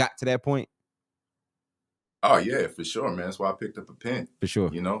where you got to that point? Oh yeah, for sure, man. That's why I picked up a pen. For sure.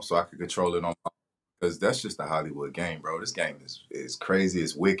 You know, so I could control it on my, because that's just the Hollywood game, bro. This game is crazy,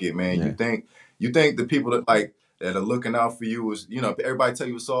 it's wicked, man. Yeah. You think the people that are looking out for you is, you know, everybody tell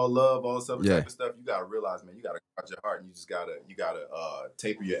you it's all love, all this other type of stuff. You gotta realize, man, you gotta guard your heart, and you just gotta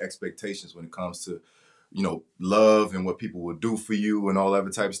taper your expectations when it comes to, you know, love and what people will do for you and all other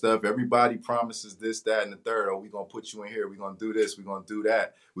type of stuff. Everybody promises this, that, and the third. Oh, we're gonna put you in here, we're gonna do this, we're gonna do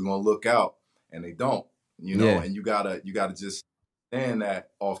that, we're gonna look out, and they don't. You know, and you gotta just stand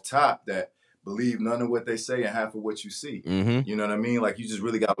that off top, that believe none of what they say and half of what you see. Mm-hmm. You know what I mean? Like, you just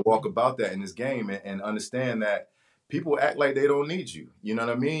really gotta walk about that in this game and understand that people act like they don't need you. You know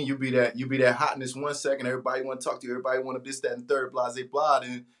what I mean? You be that hotness 1 second, everybody want to talk to you, everybody want to this, that, and third, blah, blah, blah,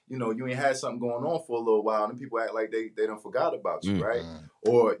 and you know, you ain't had something going on for a little while, and people act like they done forgot about you, right?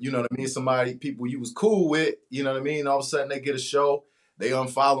 Or, you know what I mean, people you was cool with, you know what I mean, all of a sudden they get a show, they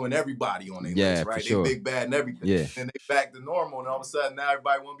unfollowing everybody on their list, right? Sure. They big bad and everything. Yeah. And they back to normal, and all of a sudden now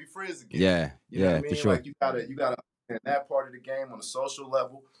everybody want to be friends again. Yeah. You know what I mean? For sure. Like, you gotta understand that part of the game on a social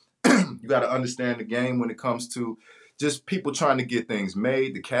level. You gotta understand the game when it comes to just people trying to get things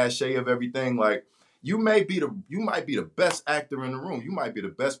made, the cachet of everything. Like, you might be the best actor in the room, you might be the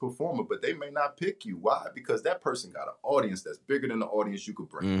best performer, but they may not pick you. Why? Because that person got an audience that's bigger than the audience you could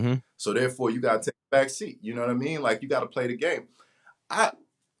bring. Mm-hmm. So therefore, you gotta take a back seat. You know what I mean? Like, you gotta play the game.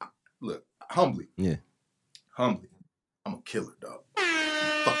 Look, humbly, I'm a killer, dog.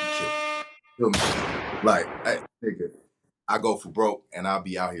 Fucking killer. Feel me? Like, nigga, I go for broke and I'll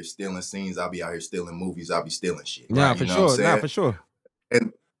be out here stealing scenes. I'll be out here stealing movies. I'll be stealing shit. Nah, right? for sure. Nah, for sure.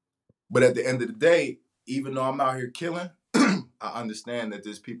 But at the end of the day, even though I'm out here killing, I understand that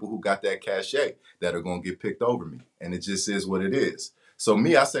there's people who got that cachet that are gonna get picked over me, and it just is what it is. So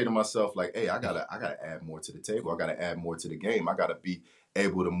me, I say to myself, like, hey, I gotta add more to the table. I gotta add more to the game. I gotta be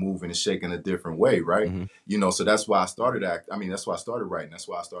able to move and shake in a different way, right? Mm-hmm. You know, so that's why I started that's why I started writing. That's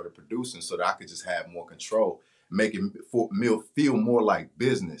why I started producing, so that I could just have more control, make it feel more like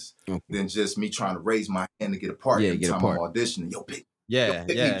business than just me trying to raise my hand to get a part every time I'm auditioning. Yo, pick. Yeah.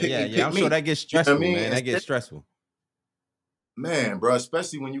 I'm sure that gets stressful, you know what I mean? Man. That gets stressful. Man, bro,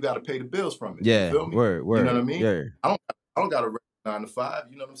 especially when you got to pay the bills from it. Yeah, you feel me? Word. You know what I mean? Yeah. I don't got to 9 to 5.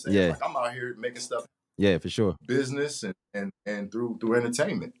 You know what I'm saying? Yeah. Like, I'm out here making stuff. Yeah, for sure. Business and through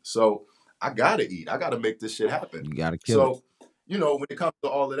entertainment. So I gotta eat. I gotta make this shit happen. You gotta kill it. So, you know, when it comes to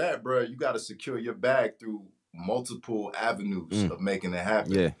all of that, bro, you gotta secure your bag through multiple avenues of making it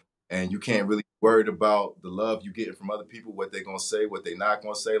happen. Yeah. and you can't really be worried about the love you getting from other people, what they're gonna say, what they're not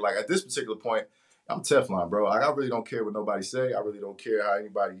gonna say. Like at this particular point, I'm Teflon, bro. Like, I really don't care what nobody say. I really don't care how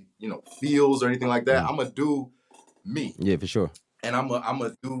anybody, feels or anything like that. I'm gonna do me. Yeah, for sure. And I'm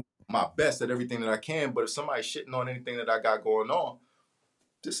gonna do my best at everything that I can. But if somebody's shitting on anything that I got going on,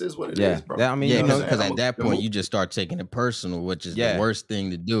 this is what it is, bro. I mean, because at that point you just start taking it personal, which is the worst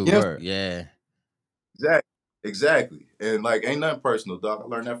thing to do. Yeah. Exactly. And like, ain't nothing personal, dog. I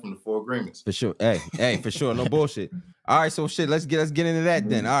learned that from the 4 Agreements. For sure. Hey, for sure. No bullshit. All right, so shit, let's get into that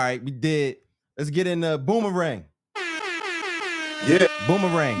then. All right, we did. Let's get into Boomerang. Yeah.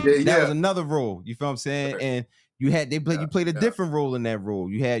 Boomerang. That was another role. You feel what I'm saying? Right. And you played a different role in that role.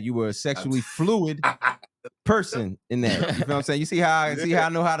 You were a sexually fluid person in that. You feel what I'm saying? You see how I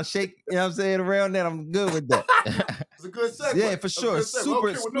know how to shake, you know what I'm saying, around that? I'm good with that. It's a good segue. Yeah, for sure.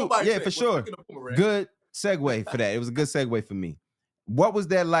 Super smooth. Yeah, for sure. Good segue for that. It was a good segue for me. What was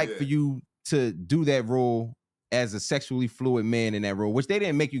that like for you to do that role as a sexually fluid man in that role, which they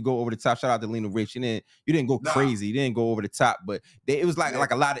didn't make you go over the top? Shout out to Lena Rich. You didn't go crazy. You didn't go over the top, but it was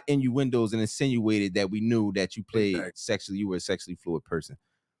like a lot of innuendos and insinuated that we knew that you played you were a sexually fluid person.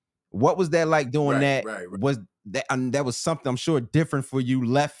 What was that like doing that? Right. Was that that was something I'm sure different for you,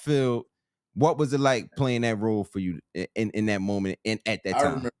 left field? What was it like playing that role for you in that moment and at that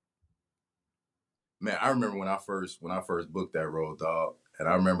time? I remember when I first booked that role, dog. And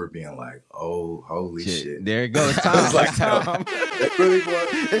I remember being like, "Oh, holy shit! There it goes. It's time. It's time.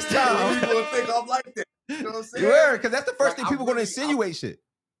 It's time. People gonna think I'm like that. You know what I'm saying? Yeah, because that's the first thing people gonna insinuate shit.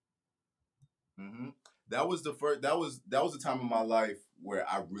 Mm-hmm. That was the first. That was the time in my life where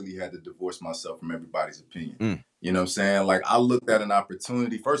I really had to divorce myself from everybody's opinion. You know what I'm saying? Like, I looked at an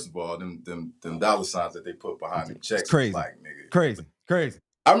opportunity. First of all, them dollar signs that they put behind the checks. It's crazy. Like, nigga, crazy.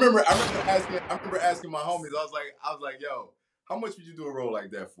 I remember asking my homies. I was like, yo, how much would you do a role like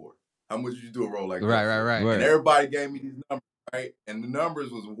that for? How much would you do a role like that? Right. And everybody gave me these numbers, right? And the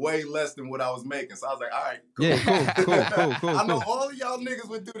numbers was way less than what I was making. So I was like, all right, cool. Yeah, cool. I know all of y'all niggas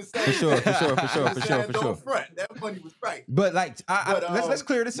would do the same. For sure. Don't front. That money was right. But like, let's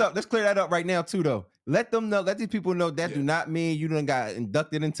clear this up. Let's clear that up right now too, though. Let these people know that do not mean you done got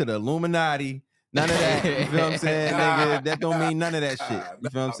inducted into the Illuminati. None of that. You feel what I'm saying, nigga? That don't mean none of that shit. You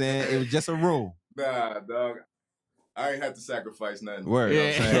feel what I'm saying? It was just a rule. Nah, dog. I ain't had to sacrifice nothing. Word. You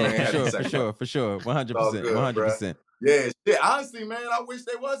know for sure. 100%. Yeah, shit. Honestly, man, I wish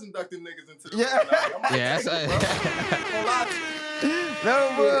they was inducting niggas into the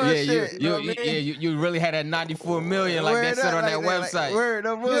No bullshit. You really had that 94 million like that said on that website. Word,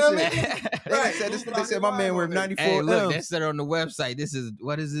 no bullshit. They said my man worth 94 Hey, look, that said on the website.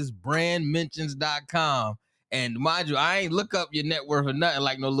 What is this? Brandmentions.com. And mind you, I ain't look up your net worth or nothing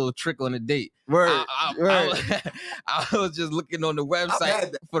like no little trick on the date. I was just looking on the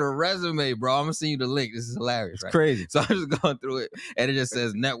website for the resume, bro. I'm gonna send you the link. This is hilarious, right? It's crazy. So I'm just going through it, and it just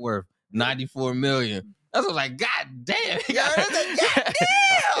says net worth 94 million. I was like, God damn, he got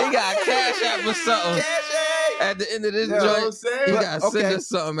Cash App or something. At the end of this joint, he got send us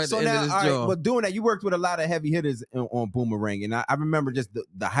something at the end of this joint. But doing that, you worked with a lot of heavy hitters on Boomerang, and I remember just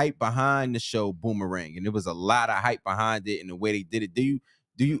the hype behind the show Boomerang, and there was a lot of hype behind it and the way they did it. Do you?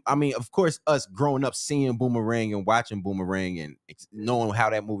 I mean, of course, us growing up seeing Boomerang and watching Boomerang and knowing how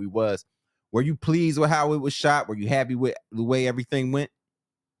that movie was, were you pleased with how it was shot? Were you happy with the way everything went?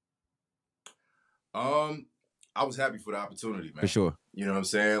 I was happy for the opportunity, man. For sure. You know what I'm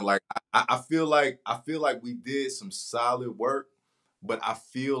saying? Like, I feel like we did some solid work, but I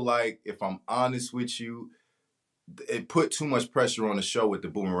feel like, if I'm honest with you, it put too much pressure on the show with the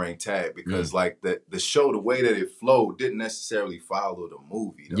Boomerang tag, because like the show, the way that it flowed didn't necessarily follow the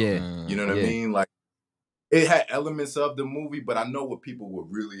movie, though. Yeah. You know what I mean? Like, it had elements of the movie, but I know what people were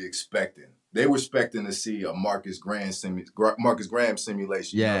really expecting. They were expecting to see a Marcus Graham simulation.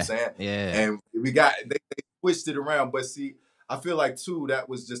 You know what I'm saying? Yeah. And they switched it around. But see, I feel like, too, that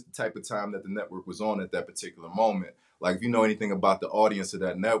was just the type of time that the network was on at that particular moment. Like, if you know anything about the audience of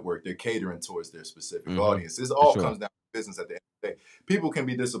that network, they're catering towards their specific audience. This all comes down to business at the end of the day. People can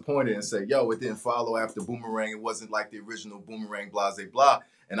be disappointed and say, yo, it didn't follow after Boomerang. It wasn't like the original Boomerang, blah, blah, blah.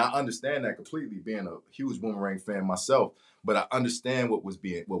 And I understand that completely, being a huge Boomerang fan myself. But I understand what was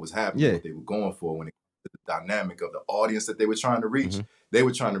happening, what they were going for when it comes to the dynamic of the audience that they were trying to reach. They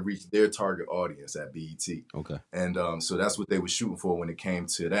were trying to reach their target audience at BET. Okay. And so that's what they were shooting for when it came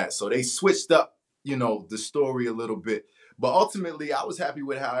to that. So they switched up, the story a little bit. But ultimately, I was happy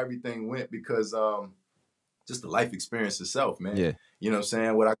with how everything went, because just the life experience itself, man. Yeah. You know what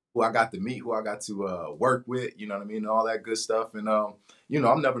I'm saying? Who I got to meet, who I got to work with, you know what I mean? All that good stuff. And,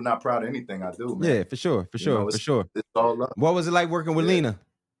 I'm never not proud of anything I do, man. Yeah, for sure. It's all love. What was it like working with Lena?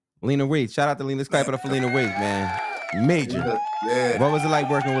 Lena Waithe. Shout out to Lena. Let's clap it up for Lena Waithe, man. Major. Yeah. What was it like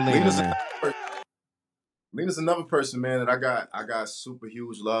working with Lena, man? Lena's another person, man, that I got super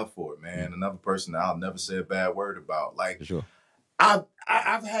huge love for, man. Another person that I'll never say a bad word about. Like, for sure.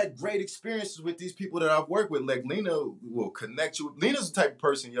 I've had great experiences with these people that I've worked with. Like, Lena will connect you. Lena's the type of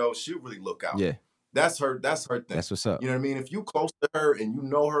person, yo, she'll really look out. Yeah. That's her thing. That's what's up. You know what I mean? If you close to her and you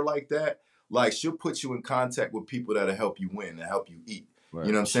know her like that, like, she'll put you in contact with people that'll help you win and help you eat. Right.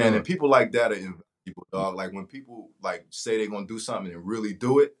 You know what I'm saying? Sure. And people like that are invaluable, dog. Like, when people like say they're gonna do something and really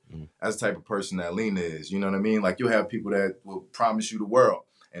do it, that's the type of person that Lena is. You know what I mean? Like, you'll have people that will promise you the world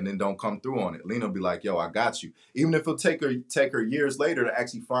and then don't come through on it. Lena will be like, yo, I got you. Even if it'll take her years later to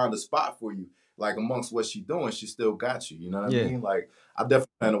actually find a spot for you, like, amongst what she's doing, she still got you. You know what I mean? Like, I definitely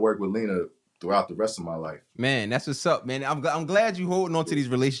plan to work with Lena throughout the rest of my life. Man, that's what's up, man. I'm glad you holding on to these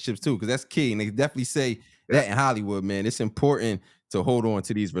relationships too, because that's key. And they definitely say that in Hollywood, man. It's important to hold on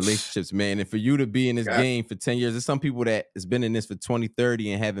to these relationships, man. And for you to be in this game for 10 years, there's some people that has been in this for 20,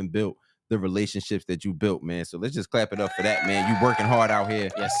 30 and haven't built the relationships that you built, man. So let's just clap it up for that, man. You working hard out here.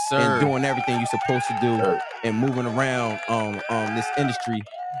 Yes, sir. And doing everything you're supposed to do and moving around this industry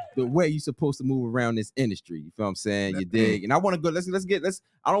the way you're supposed to move around this industry. You feel what I'm saying? You dig? And I want to go,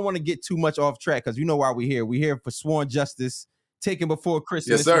 I don't want to get too much off track because you know why we're here. We're here for Sworn Justice. Taken before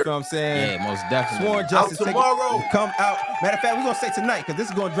Christmas, you know what I'm saying? Yeah, most definitely. Sworn Justice out tomorrow. Come out. Matter of fact, we're gonna say tonight because this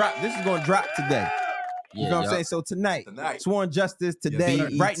is gonna drop today. You know what I'm saying? So tonight. Sworn Justice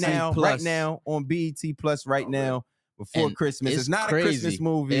today, right now on BET Plus now before Christmas. It's not crazy. A Christmas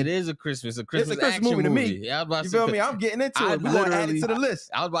movie. It is a Christmas It's a Christmas movie to me. Yeah, I was about you feel me? I'm getting into it. We're gonna add it to the list.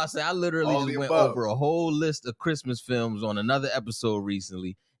 I was about to say I literally just went over a whole list of Christmas films on another episode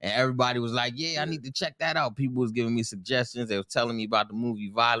recently. And everybody was like, yeah, I need to check that out. People was giving me suggestions. They were telling me about the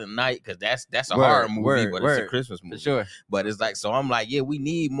movie Violent Night, because that's a horror movie, but it's a Christmas movie. For sure. But it's like, so I'm like, yeah, we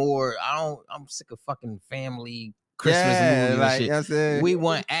need more. I'm sick of fucking family Christmas movies like, and shit. We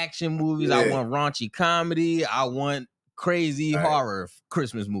want action movies. I want raunchy comedy. I want crazy horror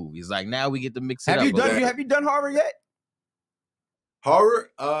Christmas movies. Like, now we get to mix it up. Have you done horror yet? Horror?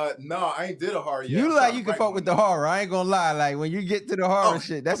 No, I ain't did a horror yet. You can fuck with the horror. I ain't gonna lie. Like, when you get to the horror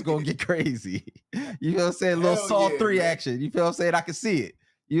shit, that's gonna get crazy. You know what I'm saying? A little Saw 3 action. You feel what I'm saying? I can see it.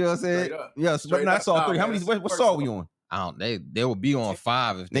 You know what I'm saying? Yes, but not Saw 3. How many? What Saw we on? I don't. They will be on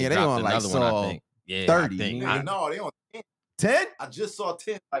 5 if they dropped on another like one. I think. Yeah, 30. No, they on 10. 10? I just saw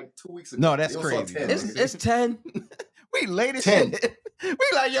 10 like 2 weeks ago. No, that's crazy. It's 10. We late as shit. We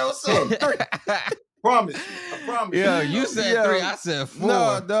like, yo, Saw 3. I promise you. Yeah, you said 3. I said 4.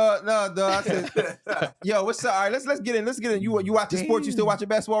 No, dog. I said, yo, what's up? All right, let's get in. You watching sports? You still watching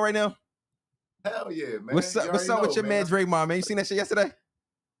basketball right now? Hell yeah, man. What's up with your man Draymond, man? You seen that shit yesterday?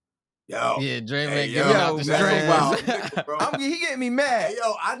 Yo. Yeah, Draymond giving out the strings. He getting me mad. Hey,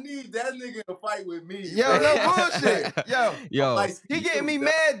 yo, I need that nigga to fight with me. Yo, no bullshit. Yo, he getting me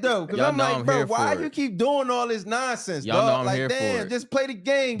mad though, because I'm like, bro, why you keep doing all this nonsense, y'all dog? Know I'm here for it. Just play the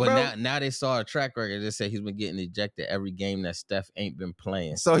game, but bro. Now they saw a track record. They said he's been getting ejected every game that Steph ain't been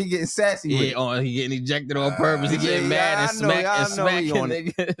playing. So he getting sassy. He getting ejected on purpose. He getting mad and smacking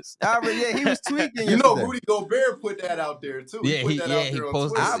niggas. Yeah, he was tweaking. You know, Rudy Gobert put that out there too. He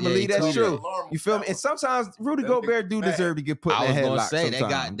posted. I believe that's true. You feel me? And sometimes Rudy Gobert do deserve to get put in that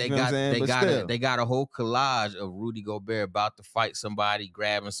headlock. They got a whole collage of Rudy Gobert about to fight somebody,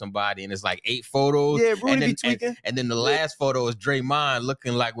 grabbing somebody, and it's like 8 photos. Yeah, Rudy be tweaking. And then the last photo is Draymond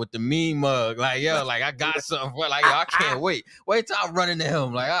looking like with the mean mug, like, yo, like I got something for, like, yo, I can't wait till I'm running to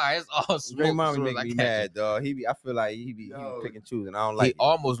him. Like, all right, it's all smoke. Draymond make me mad, dog. I feel like he be picking and choosing. I don't like. He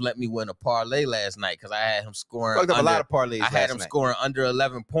almost let me win a parlay last night because I had him scoring. Fucked up a lot of parlays. I had him scoring under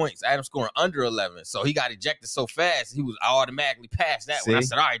 11 points. I had him scoring under 11. So he got ejected so fast, he was automatically past that one. I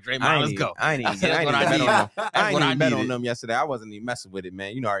said, all right, Draymond, let's go. I ain't even bet on them yesterday. I wasn't even messing with it,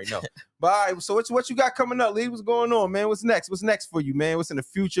 man. You already know. But all right, so what you got coming up, Lee? What's going on, man? What's next? What's next for you, man? What's in the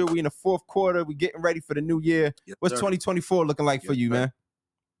future? We in the 4th quarter. We getting ready for the new year. Yes, what's 2024 looking like for you, man?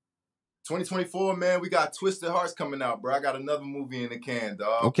 2024, man, we got Twisted Hearts coming out, bro. I got another movie in the can,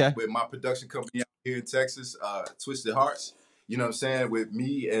 dog. Okay. With my production company out here in Texas, Twisted Hearts. You know what I'm saying? With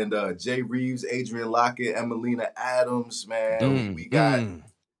me and Jay Reeves, Adrian Lockett, Emelina Adams, man. We got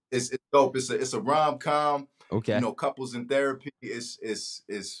it's dope. It's a rom-com. Okay. You know, couples in therapy. It's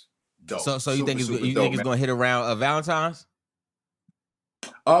dope. So you think it's gonna hit around Valentine's?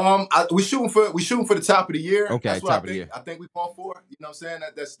 We shooting for the top of the year. Okay, that's what top of the year. I think we're going for. You know what I'm saying?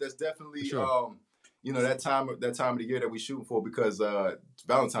 That's definitely sure. You know, that time of the year that we shooting for, because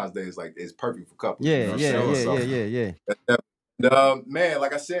Valentine's Day is perfect for couples. Yeah, you know yeah. Man,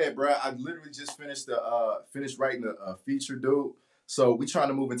 like I said, bro, I literally just finished writing a feature, dude. So we trying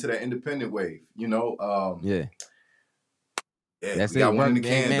to move into that independent wave, you know. Yeah, that's we got one in the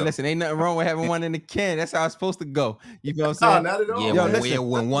can. Man, listen, ain't nothing wrong with having one in the can. That's how it's supposed to go. You know what I'm saying? Not at all. Yeah,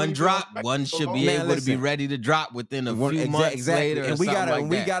 when one drop, one should be able to be ready to drop within a few months later. And we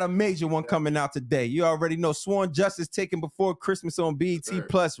got a major one coming out today. You already know Sworn Justice taken before Christmas on BET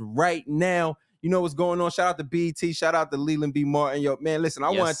Plus right now. You know what's going on. Shout out to BET. Shout out to Leland B. Martin. Yo, man, listen, I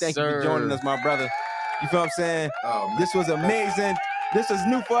want to thank you for joining us, my brother. You feel what I'm saying? This was amazing. This is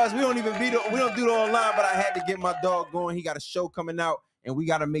new for us. We don't do the online, but I had to get my dog going. He got a show coming out, and we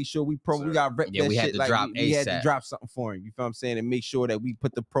got to make sure we got rep that shit. We had to drop something for him. You feel what I'm saying? And make sure that we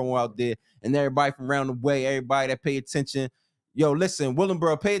put the promo out there, and everybody from around the way, everybody that pay attention. Yo, listen,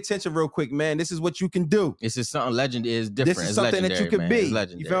 Willenboro, pay attention real quick, man. This is what you can do. This is something is different. This is something that you can be.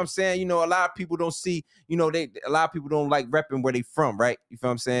 You feel what I'm saying? You know, a lot of people don't see, you know, a lot of people don't like repping where they from, right? You feel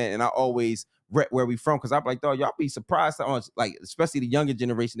what I'm saying? And I always rep where we from, because I'm like, dog, y'all be surprised on, like, especially the younger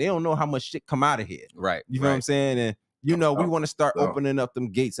generation. They don't know how much shit come out of here. Right. You feel what I'm saying? And you know, we want to start opening up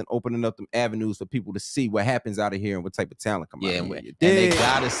them gates and opening up them avenues for people to see what happens out of here and what type of talent come out of here. And they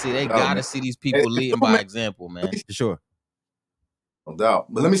gotta see these people leading by example, man. For sure. No doubt.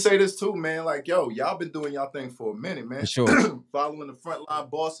 But let me say this too, man. Like, yo, y'all been doing y'all thing for a minute, man. For sure. Following the frontline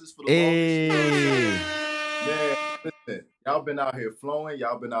bosses for the longest. Yeah, listen, y'all been out here flowing.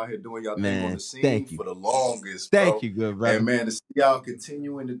 Y'all been out here doing y'all thing on the scene for the longest. Thank you, good brother. And man, to see y'all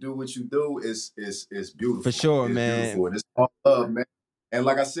continuing to do what you do is beautiful. For sure, man. Beautiful. It's all love, man. And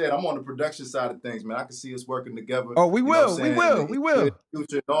like I said, I'm on the production side of things, man. I can see us working together. Oh, we will. We will.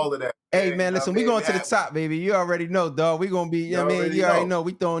 Future and all of that. Hey, man, listen, we going to the top, baby. You already know, dog. We going to be, you know what I mean? You already know.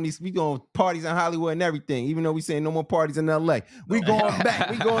 We going parties in Hollywood and everything, even though we saying no more parties in LA. We going back.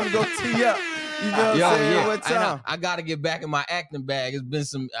 We going to go tee up. You know what I'm saying? What time? I got to get back in my acting bag. It's been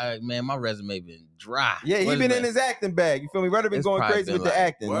some, man, my resume been dry. Yeah, he been in his acting bag. You feel me? Brother been going crazy with the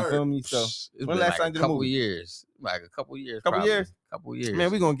acting. You feel me? So, when last time did a couple years. Like a couple years. Couple years. Man,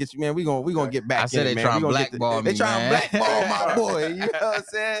 we gonna get you, man. We gonna get back. I said they trying to blackball me. They trying to blackball my boy. You know what I'm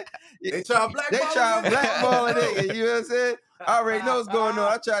saying? They trying to blackball a nigga. You know what I'm saying? I already know what's going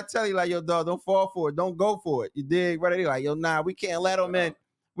on. I try to tell you, like, yo, dog, don't fall for it. Don't go for it. You dig? Right? They like, yo, nah, we can't let him in.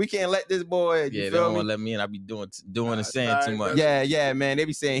 We can't let this boy. Yeah, they don't want to let me in. I be doing and saying too much. Yeah, man. They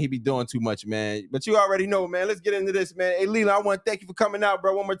be saying he be doing too much, man. But you already know, man. Let's get into this, man. Hey, Leland, I want to thank you for coming out,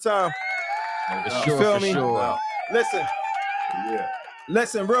 bro. One more time. You feel me? Sure.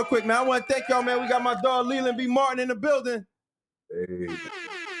 Listen, real quick, man. I want to thank y'all, man. We got my dog Leland B. Martin in the building. Hey.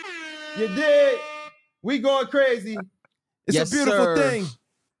 You dig? We going crazy. It's a beautiful thing.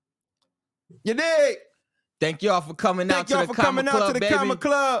 You dig? Thank y'all for coming out to the Comma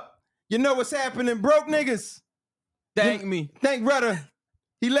Club. You know what's happening, broke niggas. Thank me. Thank brother.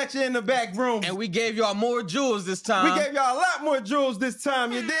 He let you in the back room. And we gave y'all more jewels this time. We gave y'all a lot more jewels this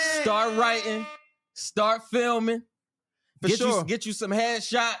time, you dig? Start writing. Start filming. Get you some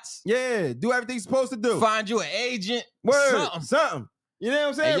headshots. Yeah, do everything you're supposed to do. Find you an agent. Something. You know what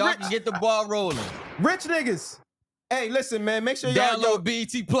I'm saying? And y'all can get the ball rolling. Rich niggas. Hey, listen, man. Make sure y'all download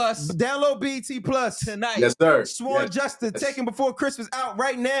BET Plus. Download BET Plus tonight. Yes, sir. Sworn Justice taken before Christmas out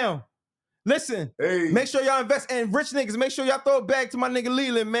right now. Listen, make sure y'all invest. And rich niggas, make sure y'all throw it back to my nigga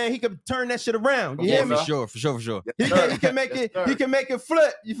Leland, man. He can turn that shit around. You hear me? For sure. He can make it. He can make it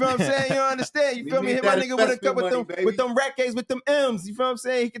flip. You feel what I'm saying? You understand? You feel me? Hit my nigga with them rack A's with them M's. You feel what I'm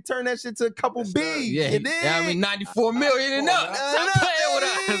saying? He can turn that shit to a couple B's. Yeah, I mean 94 million and up. Stop playing with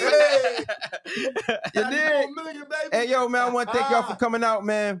us. You dig? Hey, yo, man, I want to thank y'all for coming out,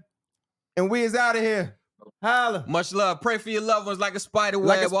 man. And we is out of here. Holla. Much love. Pray for your loved ones like a spider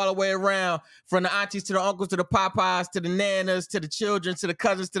web all the way around. From the aunties to the uncles to the papas to the nanas to the children to the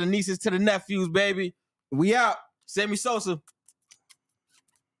cousins to the nieces to the nephews, baby. We out. Sammy Sosa.